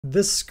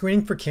This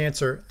screening for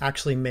cancer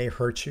actually may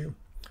hurt you.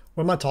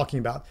 What am I talking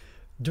about?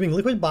 Doing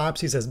liquid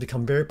biopsies has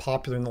become very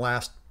popular in the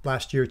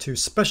last year or two,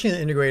 especially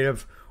in the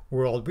integrative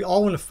world. We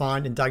all want to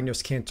find and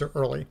diagnose cancer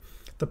early.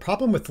 The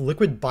problem with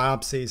liquid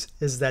biopsies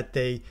is that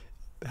they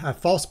have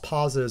false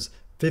positives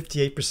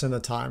 58% of the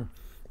time,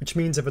 which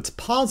means if it's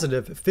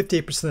positive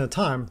 58% of the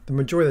time, the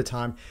majority of the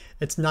time,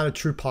 it's not a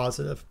true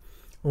positive.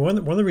 One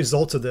of the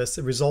results of this,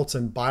 it results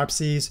in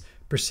biopsies,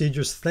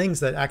 procedures, things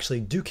that actually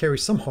do carry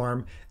some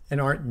harm and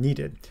aren't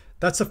needed.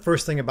 That's the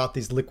first thing about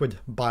these liquid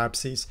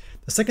biopsies.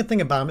 The second thing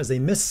about them is they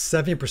miss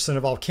 70%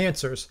 of all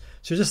cancers.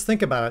 So just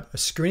think about it, a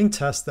screening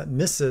test that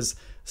misses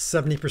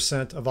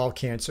 70% of all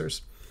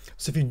cancers.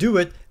 So if you do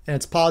it and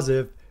it's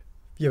positive,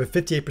 you have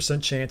a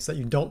 58% chance that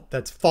you don't,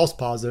 that's false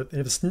positive.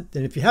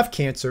 And if you have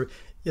cancer,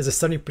 there's a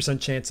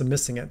 70% chance of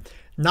missing it.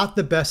 Not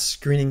the best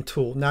screening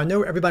tool. Now I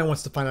know everybody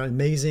wants to find an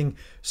amazing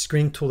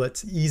screening tool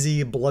that's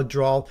easy, blood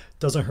draw,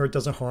 doesn't hurt,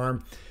 doesn't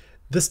harm.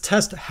 This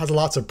test has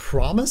lots of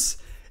promise.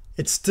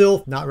 It's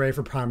still not ready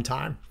for prime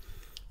time.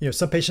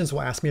 Some patients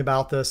will ask me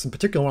about this. In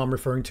particular, what I'm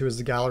referring to is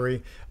the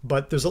Gallery,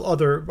 but there's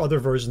other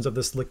versions of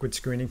this liquid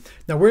screening.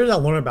 Now, where did I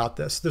learn about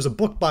this? There's a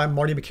book by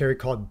Marty Makary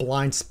called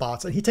Blind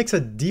Spots, and he takes a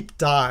deep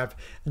dive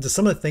into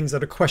some of the things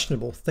that are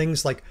questionable,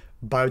 things like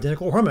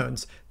bioidentical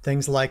hormones,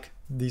 things like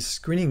these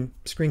screen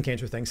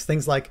cancer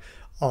things like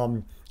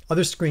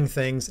other screening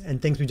things and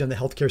things we've done in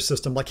the healthcare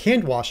system, like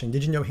hand washing.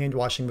 Did you know hand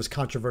washing was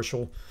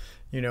controversial,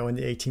 in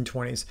the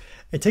 1820s?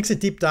 It takes a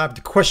deep dive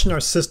to question our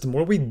system.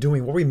 What are we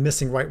doing? What are we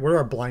missing, right? What are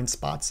our blind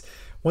spots?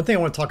 One thing I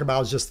want to talk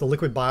about is just the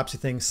liquid biopsy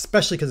thing,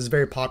 especially because it's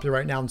very popular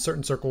right now in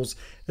certain circles.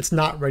 It's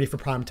not ready for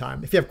prime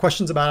time. If you have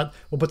questions about it,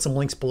 we'll put some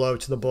links below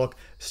to the book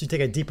so you take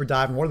a deeper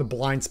dive in what are the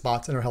blind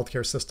spots in our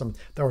healthcare system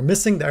that we're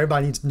missing that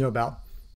everybody needs to know about.